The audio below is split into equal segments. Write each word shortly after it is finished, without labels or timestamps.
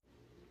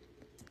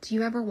Do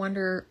you ever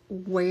wonder,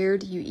 where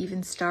do you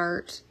even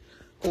start?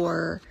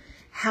 Or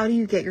how do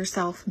you get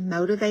yourself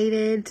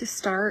motivated to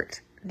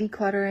start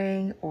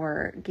decluttering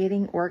or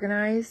getting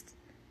organized?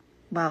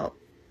 Well,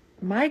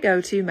 my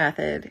go-to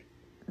method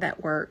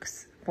that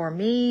works for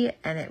me,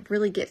 and it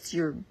really gets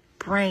your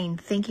brain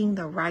thinking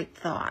the right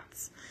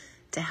thoughts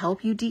to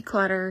help you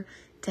declutter,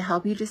 to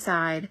help you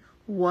decide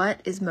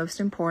what is most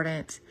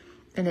important.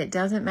 And it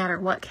doesn't matter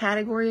what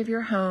category of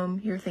your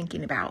home you're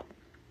thinking about.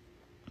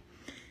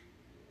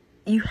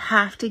 You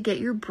have to get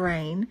your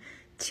brain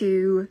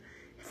to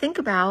think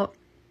about,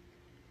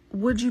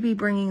 would you be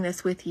bringing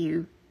this with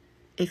you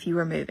if you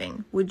were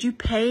moving? Would you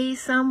pay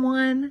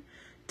someone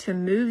to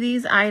move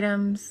these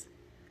items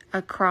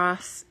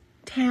across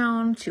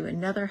town to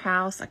another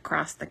house,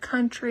 across the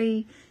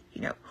country?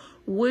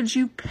 Would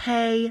you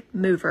pay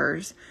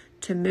movers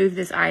to move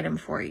this item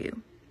for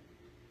you?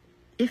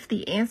 If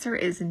the answer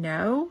is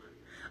no,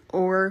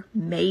 or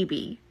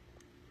maybe,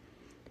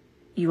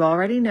 you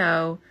already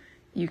know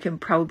you can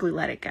probably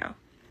let it go.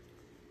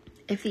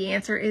 If the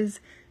answer is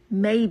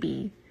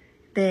maybe,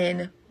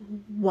 then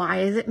why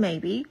is it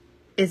maybe?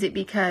 Is it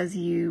because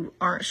you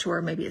aren't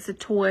sure? Maybe it's a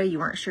toy.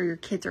 You aren't sure your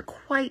kids are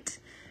quite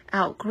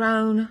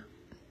outgrown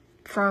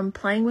from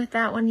playing with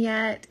that one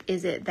yet?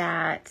 Is it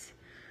that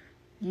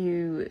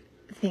you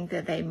think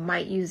that they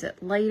might use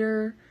it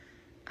later?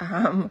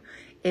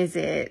 Is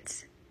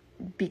it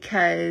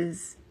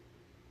because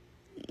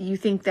you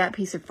think that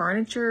piece of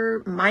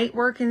furniture might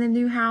work in the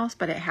new house,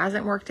 but it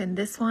hasn't worked in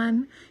this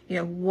one?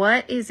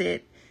 What is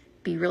it?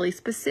 Be really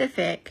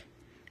specific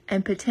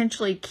and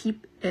potentially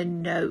keep a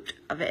note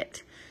of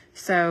it.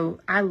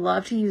 So I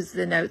love to use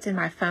the notes in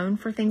my phone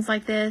for things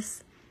like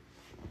this.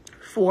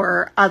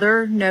 For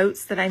other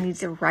notes that I need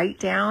to write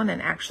down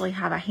and actually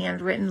have a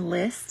handwritten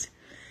list,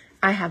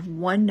 I have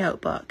one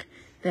notebook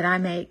that I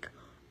make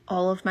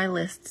all of my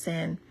lists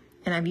in.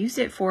 And I've used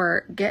it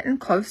for getting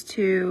close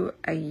to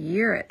a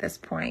year at this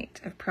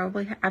point.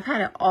 I've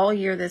had it all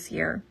year this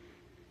year.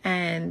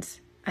 And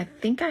I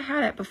think I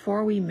had it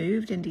before we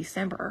moved in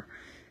December.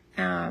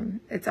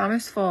 It's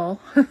almost full.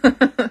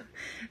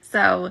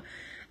 So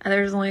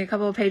there's only a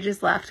couple of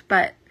pages left,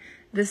 but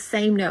the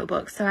same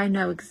notebook. So I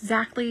know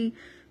exactly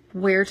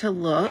where to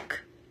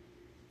look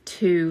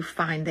to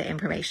find the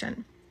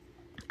information.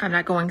 I'm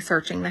not going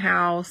searching the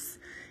house.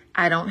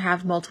 I don't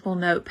have multiple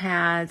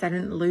notepads. I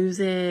didn't lose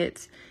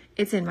it.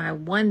 It's in my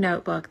one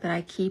notebook that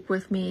I keep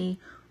with me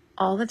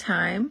all the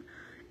time.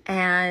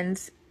 And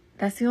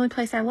that's the only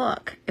place I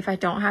look. If I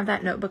don't have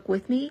that notebook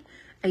with me,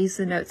 I use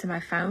the notes in my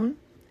phone.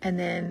 And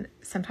then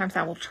sometimes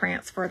I will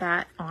transfer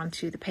that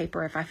onto the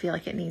paper if I feel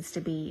like it needs to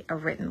be a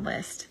written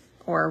list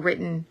or a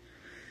written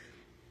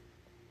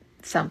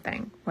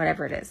something,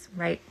 whatever it is,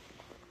 right?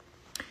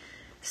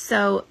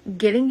 So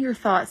getting your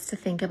thoughts to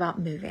think about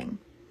moving,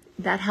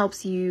 that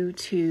helps you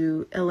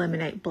to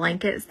eliminate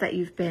blankets that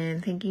you've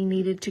been thinking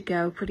needed to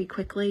go pretty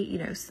quickly.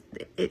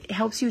 It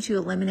helps you to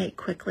eliminate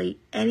quickly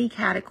any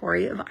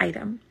category of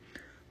item,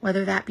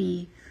 whether that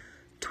be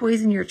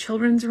toys in your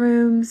children's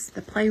rooms,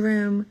 the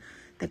playroom,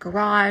 the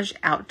garage,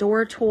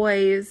 outdoor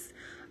toys,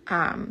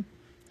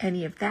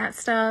 any of that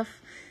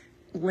stuff,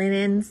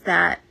 linens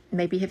that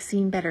maybe have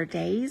seen better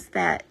days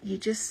that you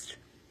just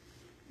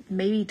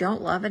maybe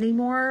don't love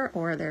anymore,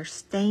 or they're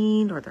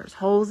stained, or there's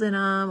holes in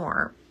them,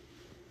 or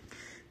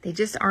they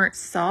just aren't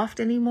soft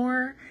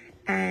anymore.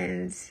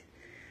 And,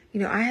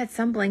 I had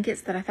some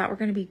blankets that I thought were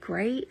going to be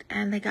great,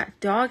 and they got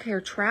dog hair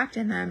trapped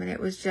in them. And it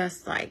was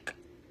just like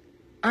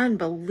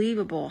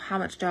unbelievable how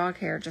much dog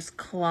hair just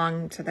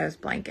clung to those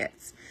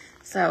blankets.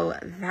 So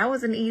that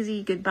was an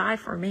easy goodbye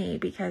for me,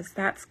 because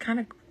that's kind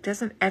of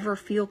doesn't ever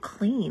feel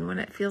clean when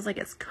it feels like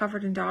it's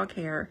covered in dog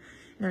hair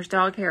and there's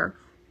dog hair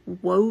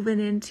woven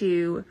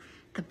into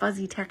the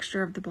fuzzy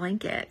texture of the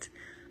blanket.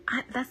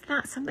 That's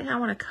not something I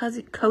want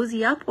to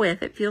cozy up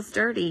with. It feels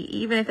dirty,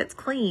 even if it's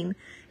clean,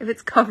 if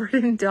it's covered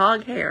in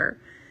dog hair,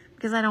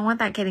 because I don't want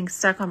that getting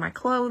stuck on my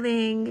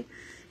clothing.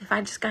 If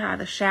I just got out of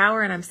the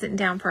shower and I'm sitting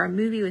down for a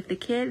movie with the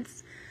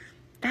kids,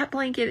 that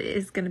blanket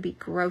is going to be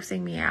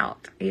grossing me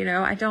out.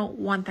 I don't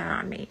want that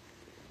on me.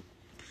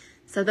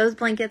 So those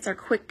blankets are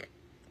quick.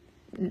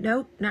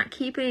 Nope, not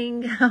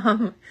keeping.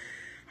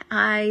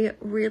 I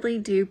really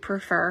do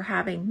prefer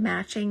having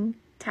matching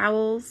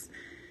towels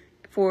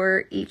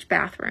for each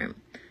bathroom.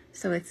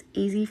 So it's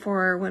easy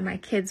for when my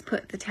kids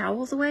put the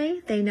towels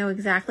away, they know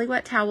exactly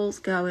what towels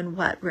go in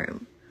what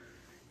room.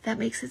 That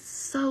makes it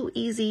so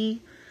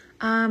easy.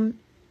 So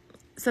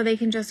they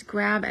can just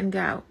grab and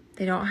go.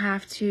 They don't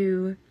have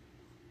to,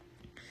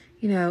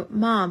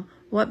 Mom,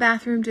 what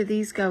bathroom do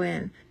these go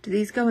in? Do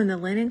these go in the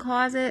linen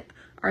closet?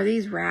 Are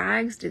these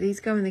rags? Do these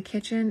go in the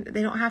kitchen?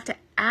 They don't have to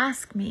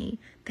ask me.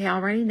 They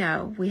already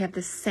know. We have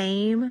the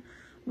same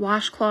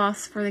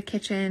washcloths for the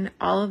kitchen.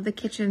 All of the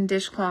kitchen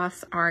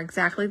dishcloths are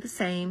exactly the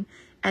same.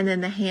 And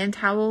then the hand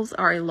towels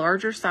are a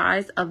larger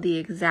size of the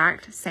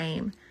exact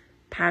same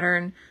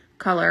pattern,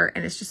 color,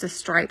 and it's just a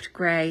striped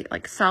gray,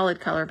 like solid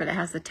color, but it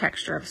has the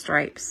texture of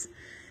stripes,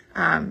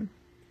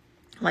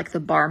 like the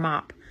bar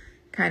mop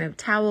kind of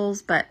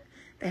towels, but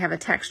They have a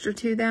texture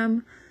to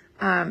them.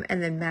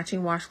 And then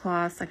matching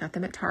washcloths. I got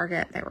them at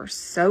Target. They were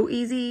so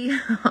easy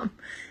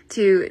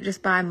to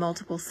just buy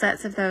multiple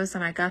sets of those.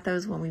 And I got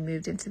those when we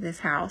moved into this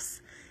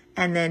house,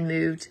 and then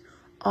moved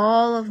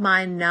all of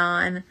my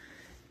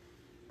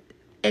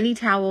any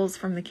towels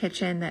from the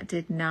kitchen that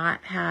did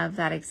not have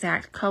that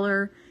exact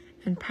color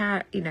and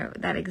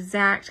that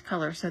exact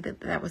color, so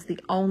that was the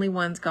only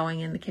ones going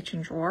in the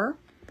kitchen drawer.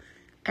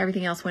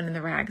 Everything else went in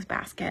the rags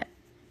basket.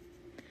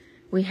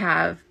 We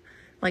have,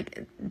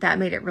 that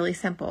made it really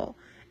simple.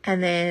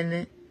 And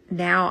then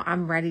now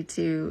I'm ready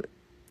to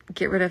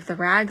get rid of the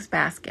rags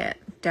basket,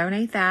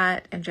 donate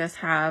that, and just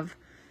have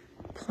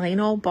plain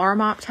old bar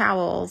mop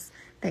towels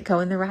that go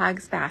in the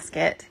rags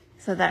basket,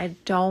 so that I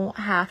don't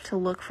have to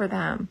look for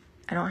them.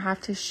 I don't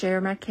have to share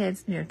my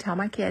kids, tell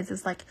my kids,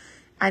 it's like,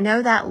 I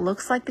know that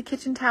looks like the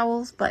kitchen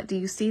towels, but do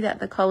you see that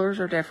the colors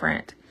are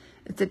different?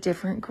 It's a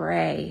different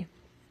gray.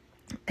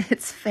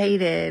 It's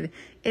faded.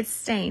 It's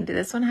stained.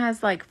 This one has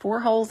 4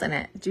 holes in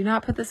it. Do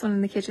not put this one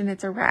in the kitchen.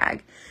 It's a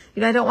rag.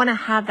 I don't want to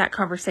have that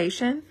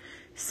conversation.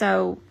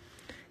 So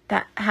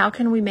how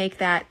can we make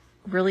that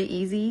really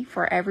easy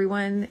for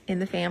everyone in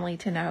the family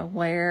to know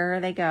where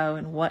they go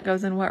and what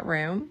goes in what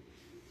room?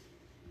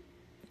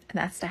 And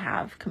that's to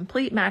have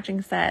complete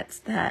matching sets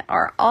that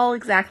are all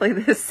exactly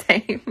the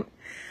same.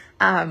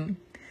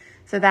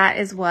 So that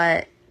is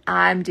what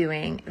I'm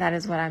doing. That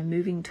is what I'm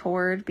moving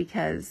toward,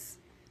 because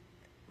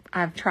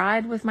I've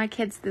tried with my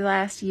kids the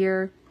last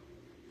year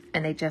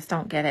and they just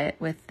don't get it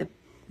with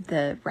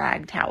the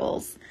rag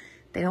towels.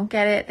 They don't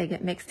get it. They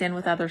get mixed in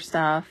with other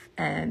stuff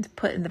and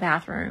put in the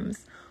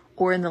bathrooms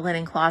or in the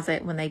linen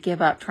closet when they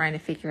give up trying to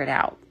figure it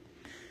out.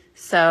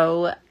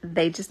 So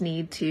they just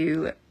need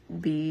to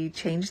be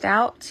changed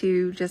out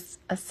to just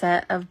a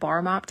set of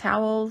bar mop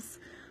towels,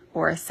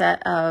 or a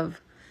set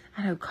of,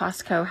 I know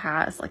Costco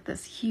has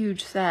this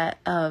huge set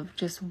of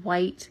just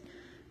white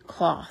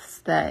cloths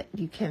that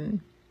you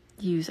can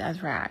use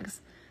as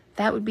rags.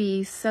 That would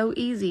be so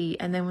easy.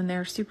 And then when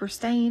they're super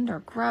stained or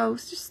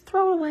gross, just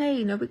throw it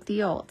away. No big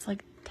deal. It's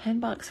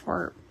 $10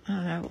 for, I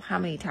don't know how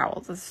many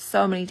towels. There's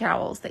so many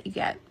towels that you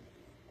get.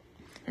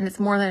 And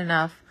it's more than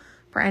enough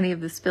for any of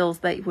the spills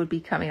that would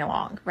be coming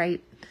along,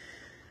 right?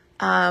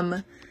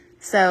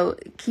 So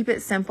keep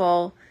it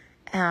simple.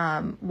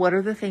 What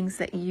are the things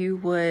that you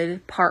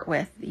would part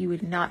with, that you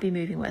would not be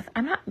moving with?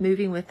 I'm not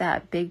moving with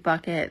that big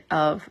bucket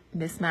of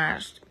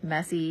mismatched,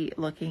 messy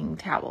looking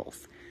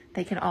towels.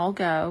 They can all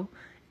go,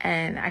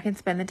 and I can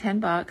spend the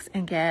 $10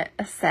 and get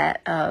a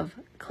set of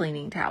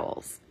cleaning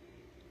towels.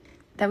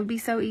 That would be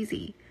so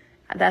easy.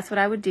 That's what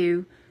I would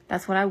do.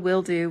 That's what I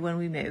will do when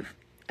we move.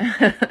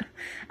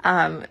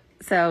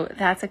 So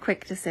that's a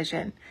quick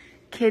decision.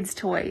 Kids'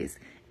 toys.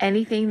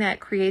 Anything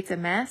that creates a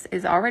mess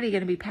is already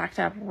going to be packed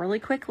up really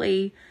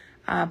quickly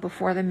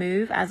before the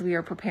move, as we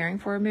are preparing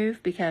for a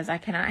move, because I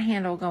cannot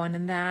handle going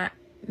in that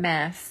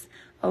mess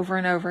over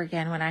and over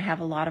again when I have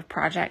a lot of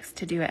projects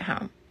to do at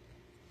home.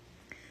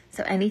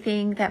 So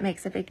anything that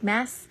makes a big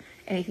mess,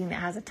 anything that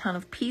has a ton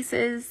of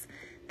pieces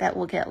that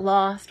will get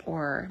lost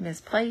or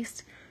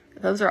misplaced,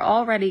 those are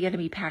already going to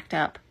be packed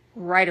up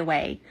right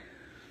away.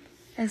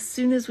 As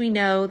soon as we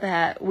know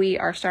that we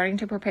are starting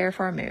to prepare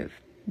for a move,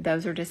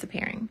 those are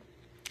disappearing.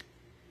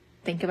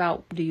 Think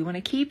about, do you want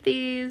to keep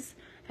these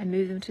and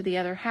move them to the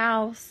other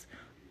house,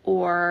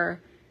 or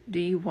do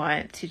you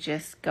want to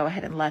just go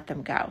ahead and let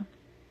them go?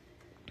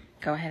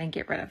 Go ahead and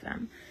get rid of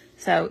them.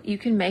 So you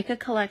can make a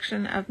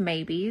collection of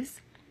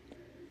maybes.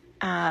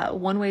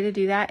 One way to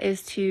do that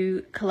is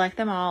to collect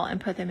them all and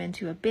put them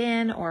into a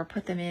bin, or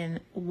put them in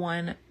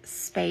one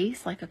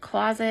space, like a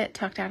closet,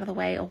 tucked out of the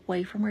way,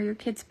 away from where your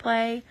kids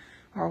play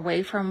or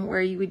away from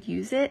where you would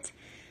use it.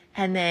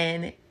 And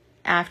then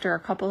after a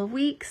couple of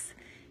weeks,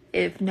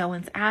 if no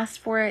one's asked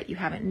for it, you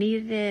haven't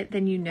needed it,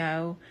 then you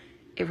know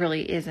it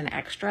really is an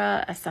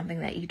extra, something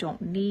that you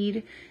don't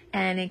need,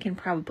 and it can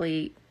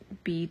probably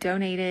be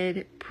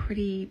donated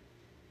pretty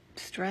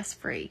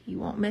stress-free. You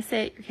won't miss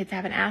it. Your kids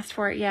haven't asked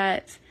for it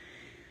yet.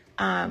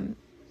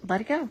 Let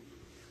it go.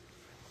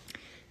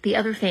 The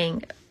other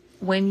thing,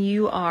 when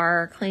you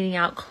are cleaning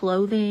out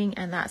clothing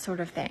and that sort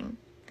of thing,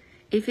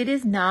 if it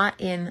is not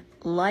in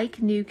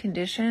new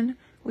condition,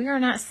 we are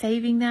not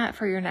saving that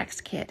for your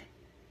next kid.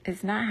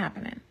 It's not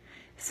happening.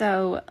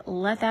 So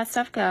let that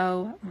stuff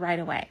go right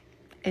away.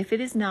 If it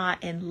is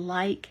not in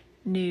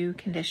new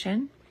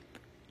condition,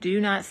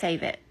 do not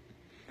save it.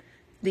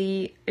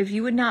 If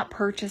you would not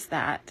purchase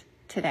that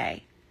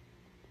today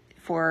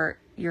for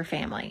your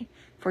family,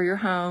 for your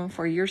home,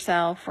 for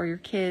yourself, for your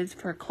kids,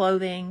 for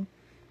clothing,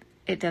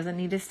 it doesn't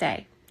need to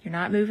stay. You're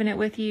not moving it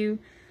with you,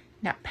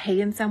 not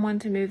paying someone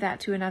to move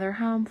that to another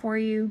home for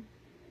you.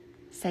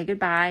 Say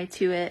goodbye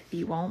to it.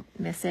 You won't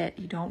miss it.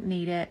 You don't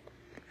need it.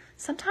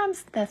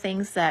 Sometimes the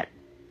things that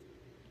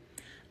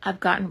I've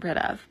gotten rid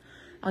of,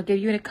 I'll give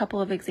you a couple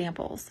of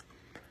examples.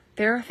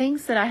 There are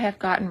things that I have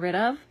gotten rid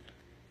of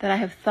that I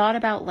have thought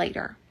about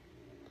later.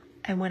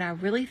 And when I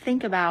really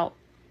think about,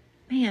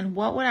 man,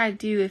 what would I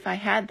do if I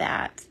had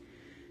that?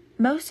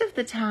 Most of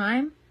the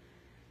time,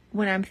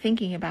 when I'm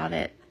thinking about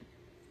it,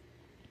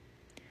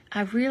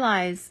 I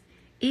realized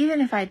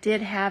even if I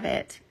did have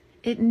it,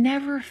 it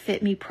never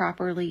fit me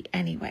properly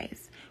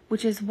anyways,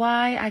 which is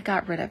why I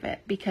got rid of it,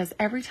 because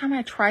every time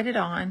I tried it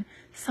on,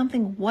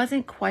 something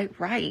wasn't quite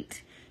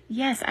right.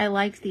 Yes, I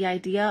liked the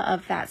idea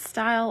of that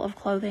style of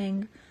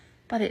clothing,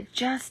 but it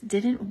just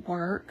didn't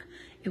work.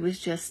 It was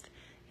just,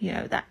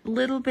 that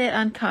little bit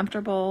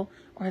uncomfortable,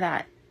 or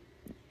that,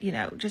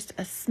 just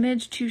a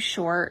smidge too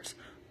short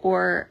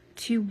or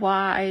too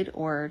wide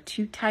or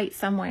too tight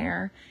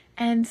somewhere.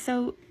 And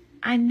so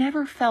I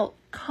never felt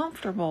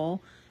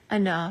comfortable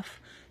enough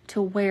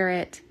to wear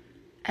it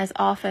as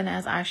often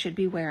as I should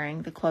be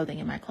wearing the clothing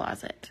in my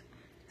closet.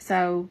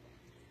 So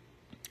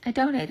I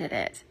donated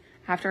it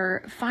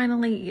after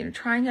finally,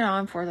 trying it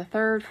on for the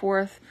third,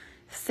 fourth,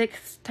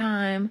 sixth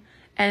time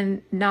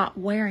and not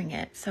wearing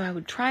it. So I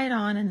would try it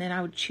on and then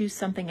I would choose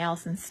something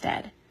else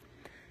instead.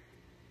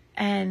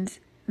 And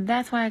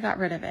that's why I got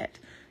rid of it.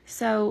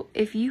 So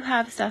if you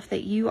have stuff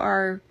that you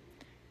are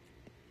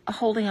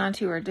holding on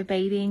to or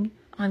debating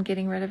on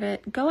getting rid of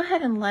it, go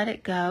ahead and let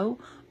it go,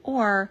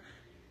 or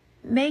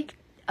make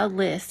a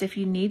list if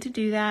you need to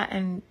do that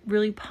and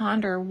really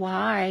ponder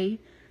why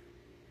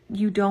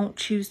you don't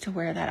choose to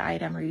wear that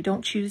item, or you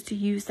don't choose to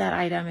use that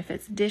item. If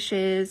it's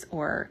dishes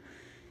or,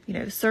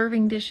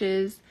 serving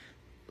dishes,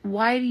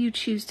 why do you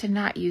choose to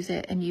not use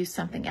it and use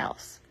something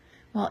else?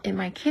 Well, in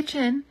my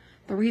kitchen,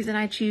 the reason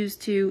I choose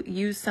to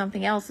use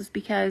something else is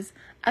because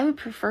I would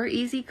prefer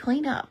easy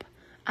cleanup.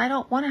 I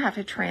don't want to have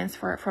to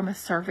transfer it from a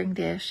serving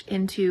dish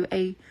into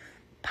a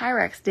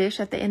Pyrex dish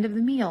at the end of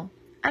the meal.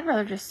 I'd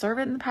rather just serve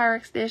it in the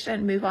Pyrex dish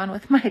and move on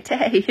with my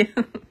day.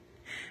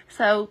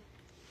 So,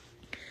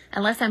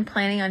 unless I'm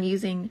planning on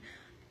using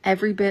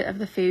every bit of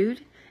the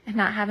food and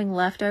not having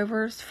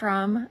leftovers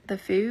from the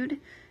food,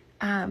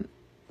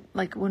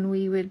 like when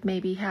we would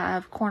maybe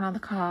have corn on the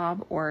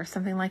cob or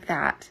something like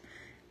that,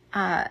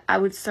 I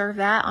would serve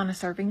that on a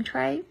serving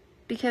tray,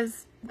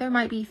 because there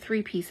might be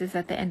 3 pieces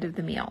at the end of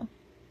the meal.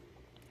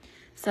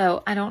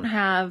 So I don't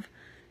have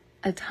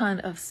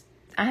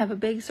I have a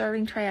big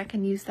serving tray I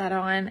can use that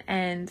on,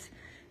 and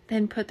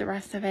then put the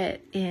rest of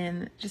it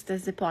in just a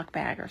Ziploc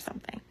bag or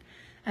something.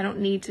 I don't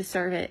need to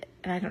serve it,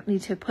 and I don't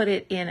need to put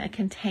it in a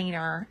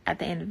container at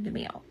the end of the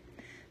meal.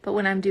 But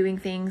when I'm doing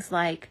things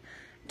like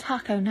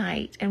taco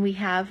night and we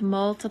have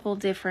multiple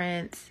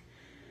different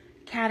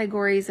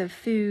categories of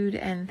food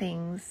and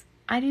things,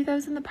 I do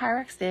those in the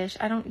Pyrex dish.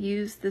 I don't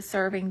use the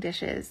serving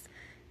dishes,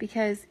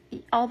 because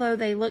although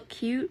they look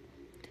cute,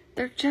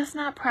 they're just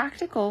not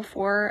practical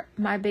for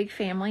my big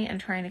family and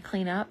trying to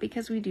clean up,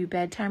 because we do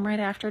bedtime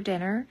right after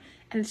dinner,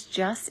 and it's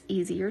just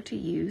easier to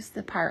use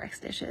the Pyrex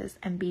dishes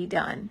and be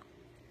done.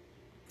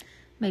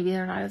 Maybe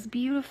they're not as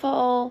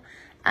beautiful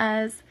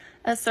as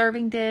a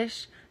serving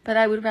dish, but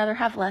I would rather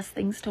have less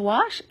things to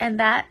wash, and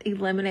that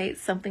eliminates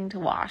something to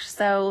wash.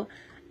 So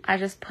I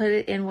just put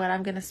it in what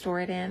I'm going to store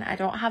it in. I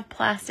don't have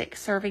plastic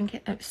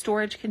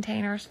storage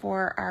containers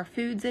for our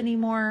foods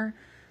anymore.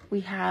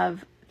 We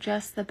have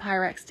just the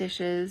Pyrex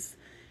dishes,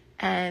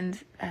 and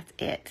that's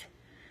it.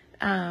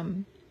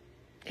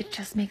 It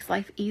just makes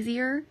life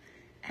easier.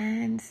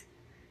 And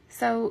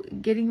so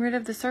getting rid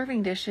of the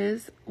serving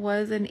dishes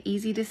was an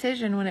easy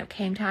decision when it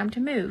came time to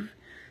move.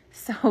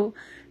 So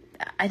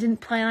I didn't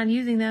plan on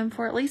using them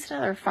for at least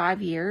another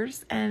 5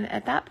 years. And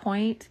at that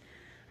point,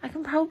 I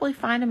can probably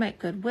find them at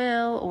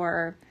Goodwill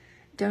or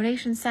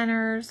donation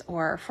centers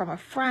or from a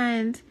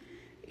friend.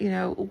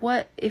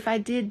 What if I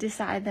did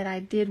decide that I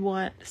did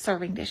want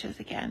serving dishes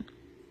again?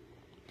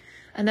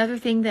 Another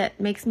thing that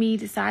makes me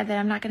decide that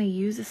I'm not going to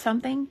use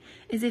something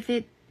is if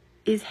it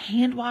is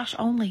hand wash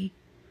only.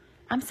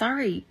 I'm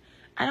sorry.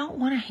 I don't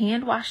want to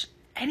hand wash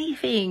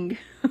anything.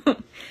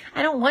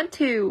 I don't want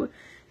to.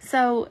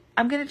 So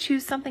I'm going to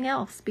choose something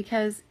else,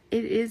 because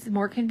it is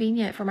more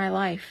convenient for my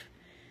life.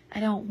 I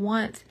don't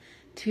want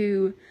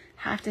to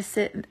have to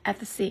sit at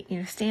the sink,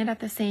 stand at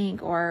the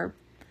sink, or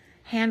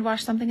hand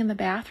wash something in the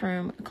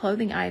bathroom, a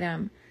clothing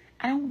item.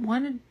 I don't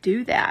want to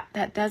do that.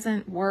 That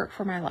doesn't work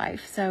for my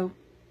life. So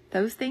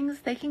those things,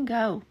 they can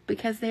go,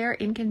 because they are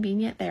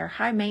inconvenient. They are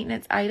high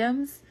maintenance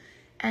items,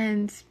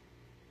 and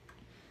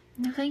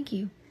no thank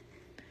you.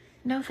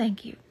 No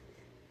thank you.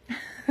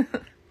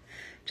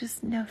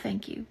 Just no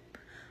thank you.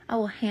 I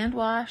will hand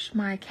wash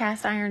my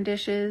cast iron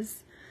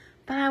dishes,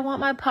 but I want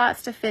my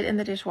pots to fit in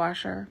the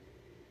dishwasher.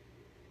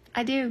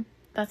 I do.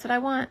 That's what I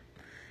want.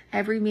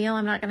 Every meal,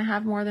 I'm not going to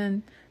have more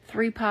than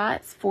 3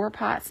 pots, 4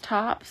 pots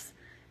tops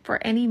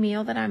for any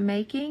meal that I'm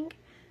making.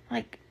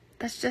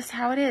 That's just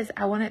how it is.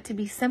 I want it to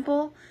be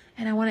simple,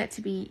 and I want it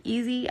to be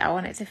easy. I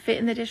want it to fit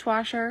in the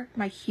dishwasher.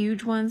 My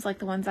huge ones, like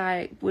the ones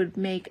I would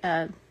make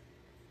a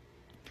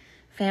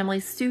family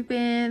soup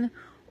in,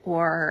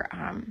 or,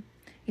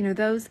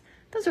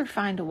 those are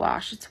fine to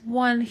wash. It's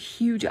one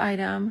huge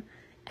item,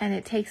 and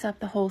it takes up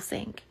the whole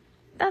sink.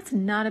 That's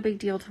not a big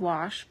deal to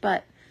wash,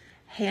 but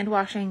hand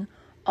washing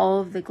all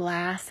of the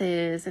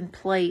glasses and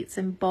plates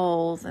and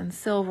bowls and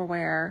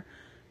silverware,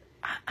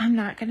 I'm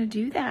not going to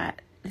do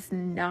that. It's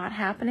not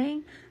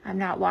happening. I'm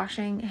not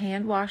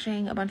hand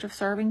washing a bunch of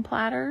serving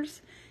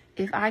platters.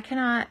 If I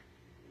cannot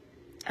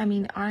I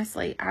mean,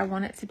 honestly, I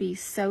want it to be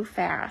so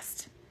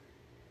fast.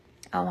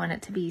 I want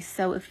it to be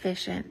so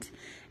efficient.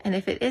 And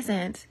if it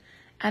isn't,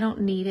 I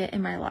don't need it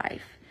in my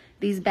life.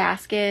 These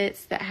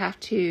baskets that have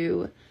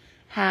to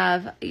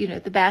have,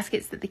 the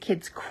baskets that the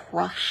kids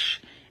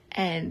crush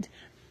and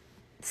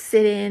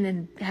sit in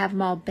and have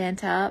them all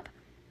bent up,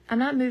 I'm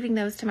not moving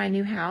those to my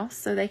new house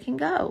so they can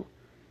go.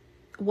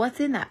 What's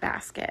in that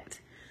basket?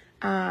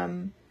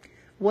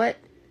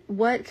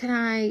 What can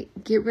I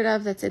get rid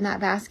of that's in that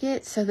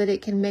basket so that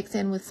it can mix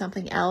in with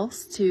something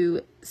else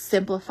to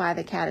simplify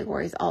the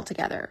categories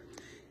altogether?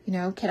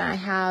 Can I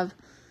have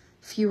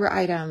fewer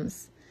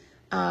items?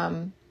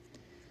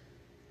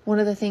 One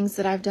of the things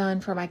that I've done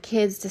for my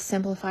kids to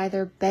simplify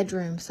their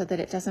bedroom so that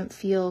it doesn't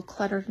feel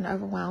cluttered and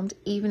overwhelmed,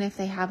 even if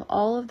they have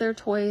all of their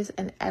toys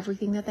and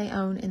everything that they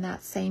own in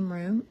that same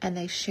room and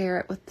they share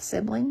it with the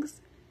siblings,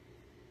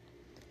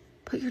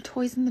 put your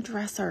toys in the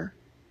dresser.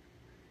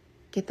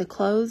 Get the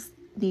clothes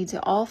need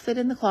to all fit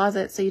in the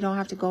closet so you don't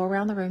have to go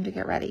around the room to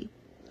get ready.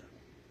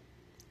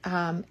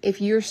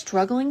 If you're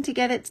struggling to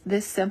get it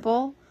this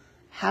simple,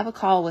 have a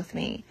call with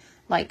me.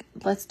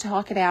 Let's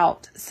talk it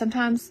out.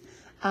 Sometimes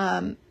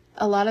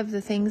a lot of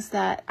the things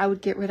that I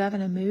would get rid of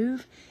in a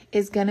move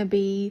is going to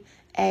be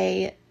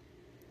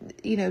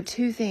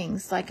two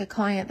things. Like a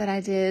client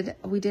that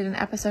we did an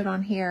episode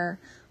on here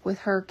with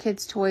her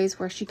kids' toys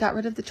where she got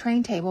rid of the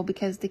train table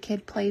because the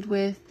kid played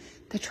with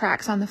the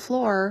tracks on the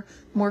floor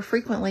more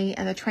frequently,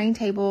 and the train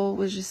table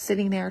was just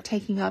sitting there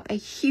taking up a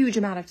huge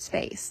amount of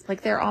space.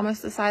 They're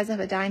almost the size of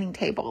a dining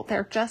table.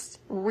 They're just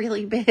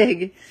really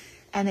big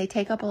and they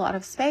take up a lot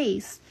of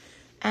space.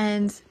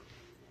 And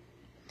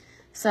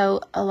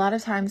so a lot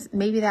of times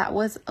maybe that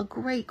was a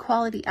great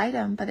quality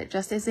item, but it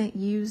just isn't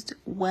used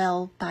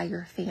well by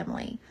your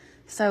family.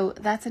 So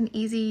that's an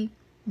easy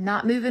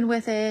not moving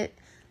with it.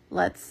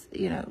 Let's,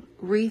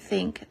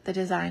 rethink the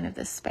design of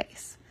this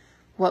space.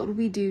 What would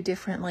we do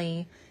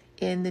differently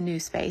in the new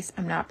space?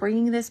 I'm not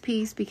bringing this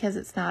piece because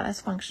it's not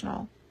as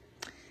functional.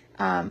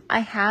 I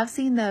have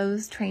seen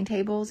those train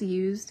tables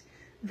used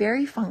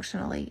very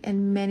functionally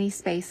in many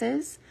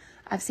spaces.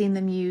 I've seen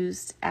them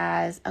used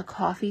as a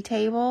coffee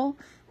table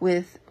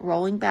with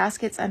rolling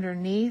baskets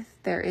underneath.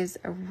 There is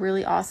a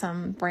really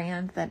awesome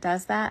brand that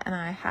does that, and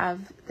I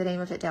have the name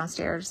of it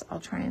downstairs. I'll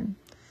try and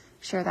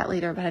share that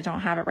later, but I don't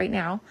have it right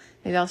now.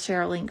 Maybe I'll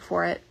share a link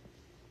for it.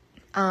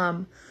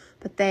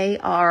 But they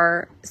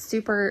are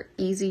super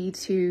easy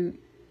to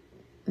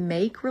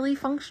make really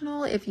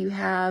functional if you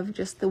have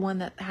just the one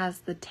that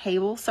has the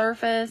table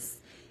surface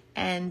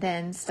and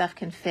then stuff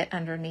can fit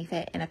underneath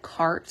it in a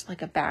cart,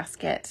 like a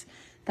basket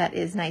that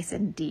is nice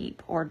and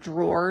deep, or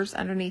drawers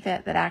underneath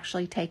it that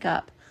actually take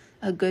up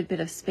a good bit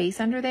of space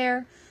under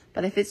there.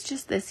 But if it's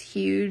just this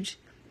huge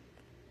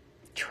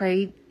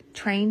train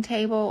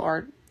table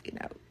or,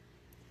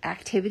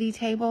 activity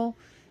table,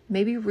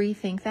 maybe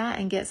rethink that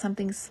and get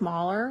something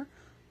smaller,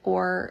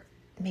 or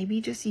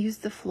maybe just use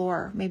the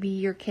floor. Maybe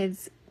your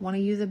kids want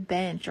to use a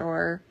bench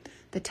or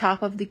the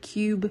top of the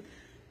cube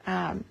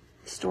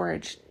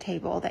storage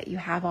table that you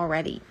have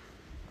already.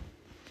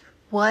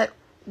 What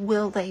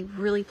will they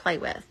really play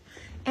with?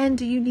 And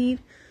do you need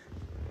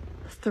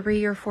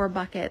 3 or 4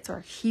 buckets or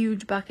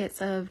huge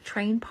buckets of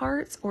train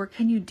parts, or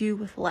can you do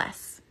with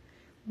less?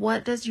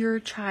 What does your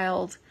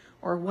child,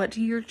 or what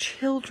do your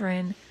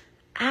children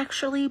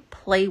actually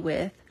play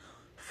with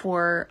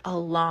for a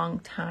long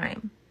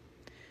time?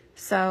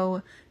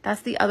 So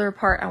that's the other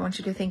part I want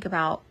you to think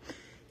about.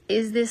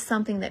 Is this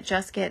something that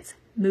just gets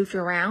moved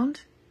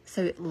around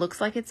so it looks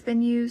like it's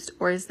been used,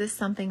 or is this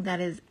something that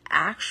is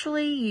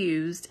actually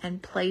used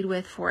and played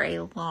with for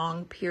a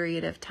long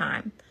period of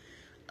time?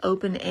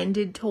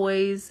 Open-ended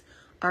toys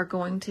are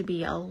going to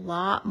be a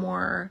lot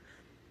more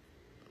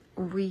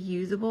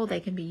reusable. They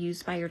can be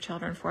used by your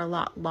children for a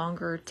lot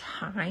longer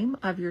time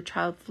of your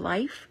child's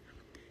life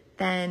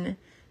than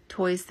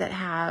toys that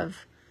have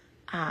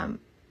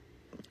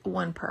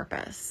one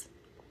purpose.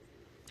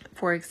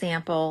 For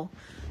example,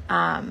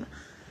 a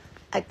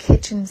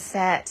kitchen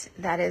set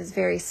that is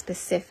very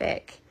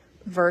specific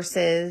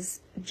versus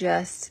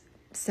just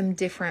some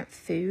different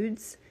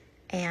foods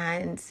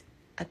and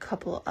a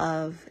couple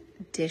of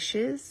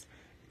dishes,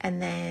 and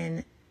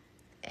then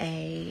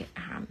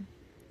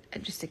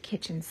just a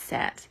kitchen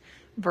set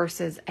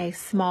versus a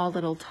small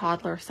little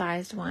toddler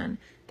sized one.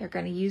 They're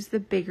going to use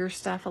the bigger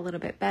stuff a little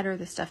bit better,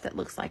 the stuff that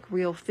looks like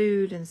real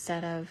food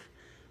instead of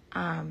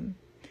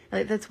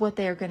that's what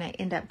they're going to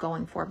end up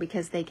going for,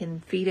 because they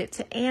can feed it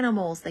to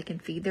animals. They can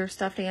feed their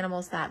stuffed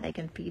animals that. They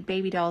can feed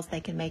baby dolls. They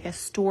can make a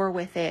store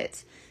with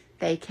it.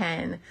 They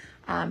can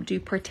do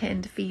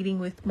pretend feeding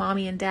with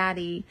mommy and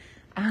daddy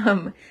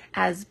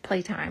as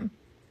playtime.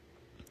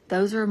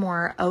 Those are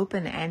more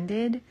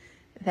open-ended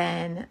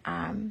than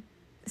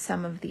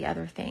some of the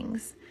other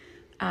things.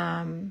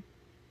 Those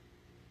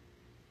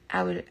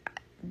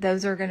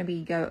are going to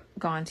be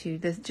gone to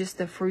just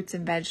the fruits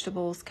and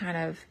vegetables kind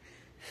of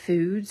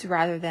foods,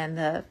 rather than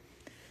the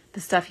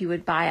stuff you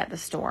would buy at the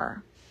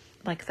store,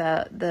 like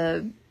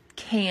the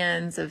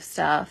cans of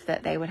stuff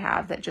that they would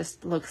have that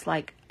just looks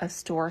like a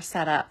store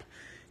setup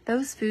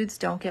those foods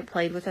don't get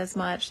played with as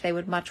much. They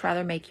would much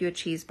rather make you a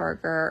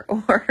cheeseburger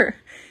or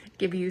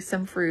give you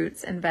some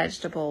fruits and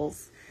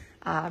vegetables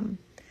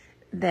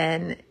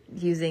than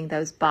using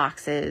those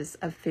boxes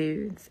of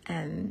foods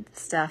and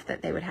stuff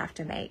that they would have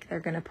to make. They're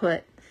going to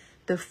put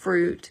the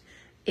fruit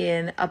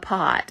in a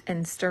pot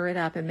and stir it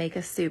up and make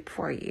a soup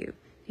for you.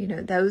 You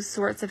know, those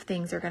sorts of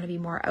things are going to be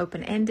more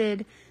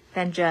open-ended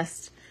than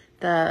just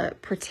the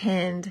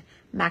pretend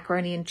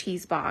macaroni and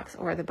cheese box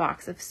or the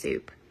box of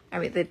soup. I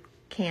mean, the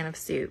can of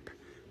soup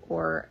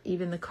or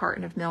even the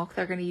carton of milk.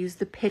 They're going to use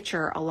the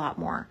pitcher a lot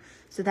more.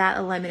 So that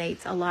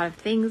eliminates a lot of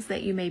things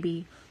that you may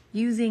be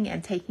using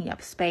and taking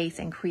up space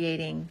and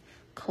creating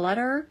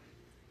clutter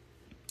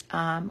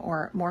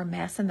or more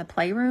mess in the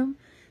playroom,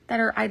 that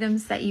are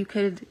items that you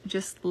could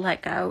just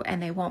let go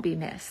and they won't be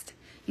missed.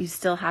 You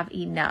still have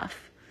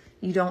enough.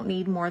 You don't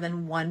need more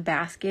than one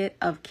basket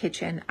of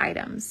kitchen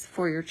items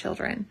for your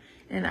children.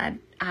 And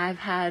I've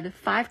had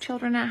 5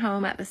 children at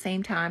home at the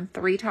same time,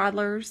 3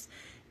 toddlers,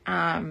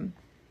 and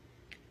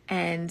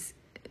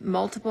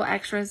multiple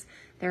extras.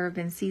 There have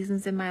been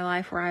seasons in my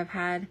life where I've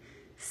had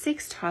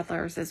 6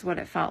 toddlers is what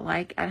it felt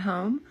like at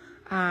home.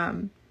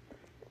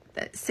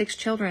 6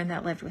 children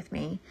that lived with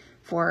me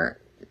for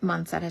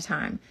months at a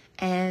time.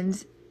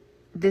 And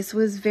this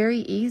was very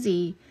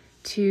easy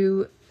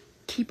to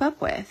keep up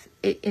with.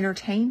 It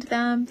entertained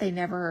them. They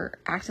never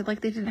acted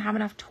like they didn't have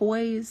enough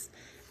toys.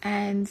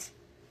 And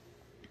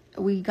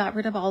we got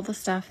rid of all the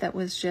stuff that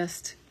was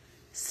just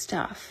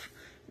stuff.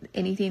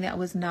 Anything that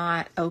was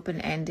not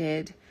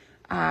open-ended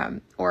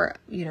or,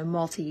 you know,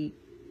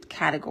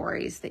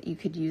 multi-categories that you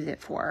could use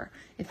it for.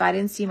 If I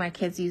didn't see my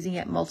kids using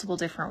it multiple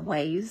different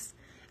ways,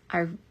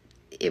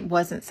 it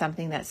wasn't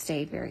something that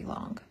stayed very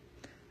long.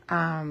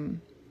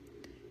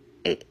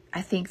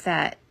 I think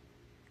that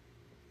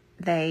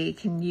they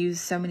can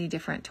use so many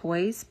different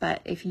toys, but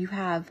if you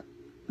have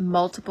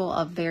multiple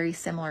of very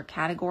similar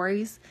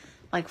categories,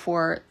 like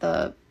for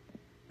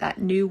that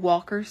new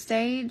walker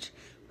stage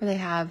where they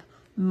have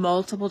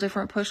multiple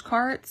different push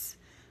carts,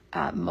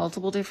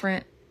 multiple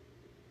different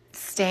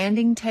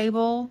standing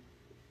table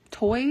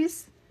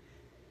toys,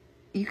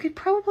 you could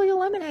probably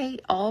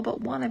eliminate all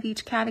but one of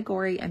each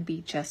category and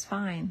be just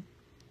fine.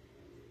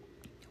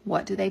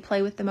 What do they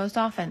play with the most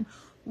often?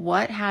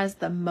 What has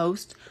the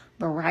most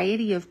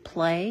variety of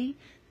play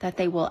that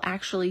they will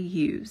actually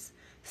use?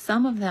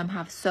 Some of them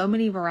have so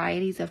many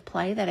varieties of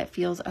play that it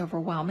feels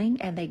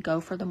overwhelming, and they go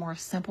for the more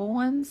simple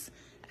ones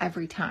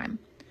every time.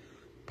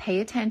 Pay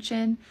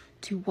attention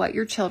to what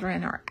your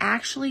children are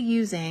actually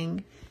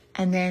using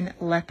and then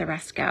let the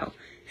rest go.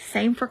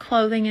 Same for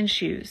clothing and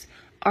shoes.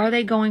 Are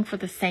they going for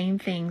the same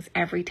things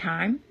every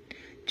time?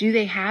 Do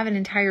they have an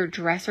entire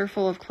dresser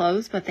full of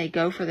clothes, but they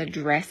go for the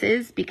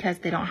dresses because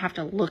they don't have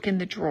to look in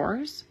the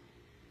drawers?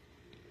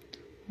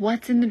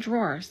 What's in the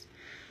drawers?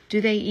 Do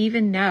they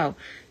even know?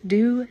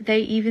 Do they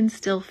even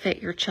still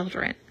fit your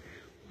children?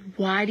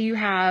 Why do you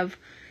have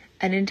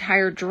an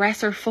entire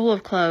dresser full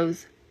of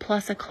clothes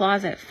plus a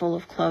closet full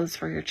of clothes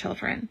for your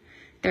children?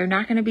 They're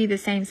not going to be the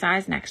same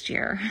size next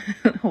year.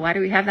 Why do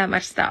we have that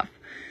much stuff?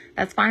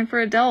 That's fine for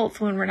adults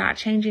when we're not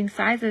changing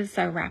sizes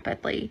so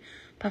rapidly.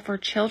 But for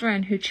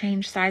children who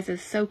change sizes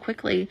so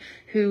quickly,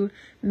 who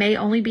may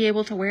only be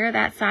able to wear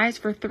that size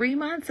for 3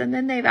 months and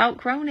then they've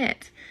outgrown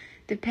it,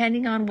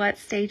 depending on what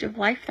stage of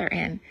life they're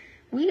in,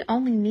 we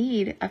only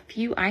need a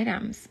few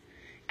items.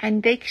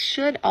 And they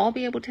should all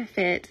be able to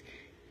fit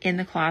in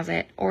the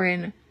closet or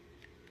in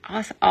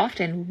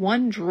often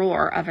one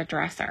drawer of a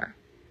dresser.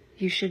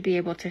 You should be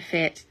able to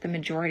fit the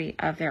majority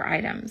of their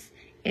items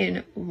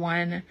in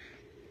one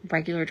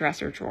regular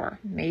dresser drawer,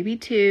 maybe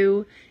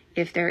 2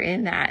 if they're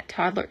in that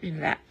toddler,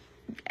 that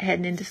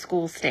heading into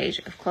school stage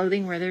of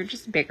clothing where they're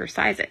just bigger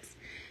sizes.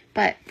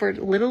 But for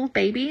little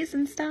babies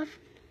and stuff,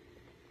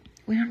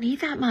 we don't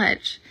need that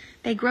much.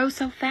 They grow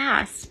so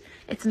fast.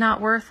 It's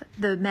not worth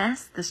the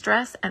mess, the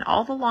stress, and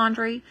all the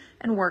laundry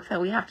and work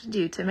that we have to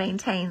do to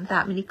maintain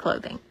that many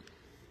clothing.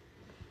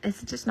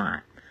 It's just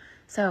not.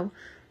 So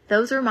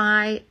those are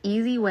my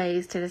easy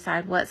ways to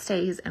decide what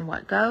stays and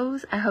what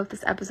goes. I hope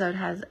this episode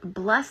has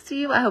blessed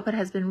you. I hope it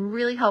has been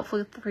really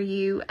helpful for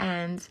you.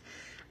 And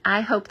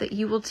I hope that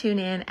you will tune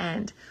in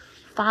and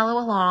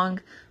follow along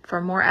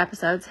for more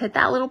episodes. Hit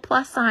that little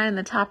plus sign in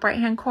the top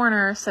right-hand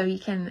corner so you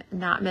can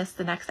not miss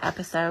the next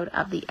episode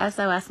of the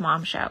SOS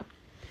Mom Show.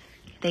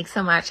 Thanks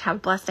so much. Have a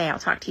blessed day. I'll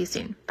talk to you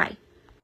soon. Bye.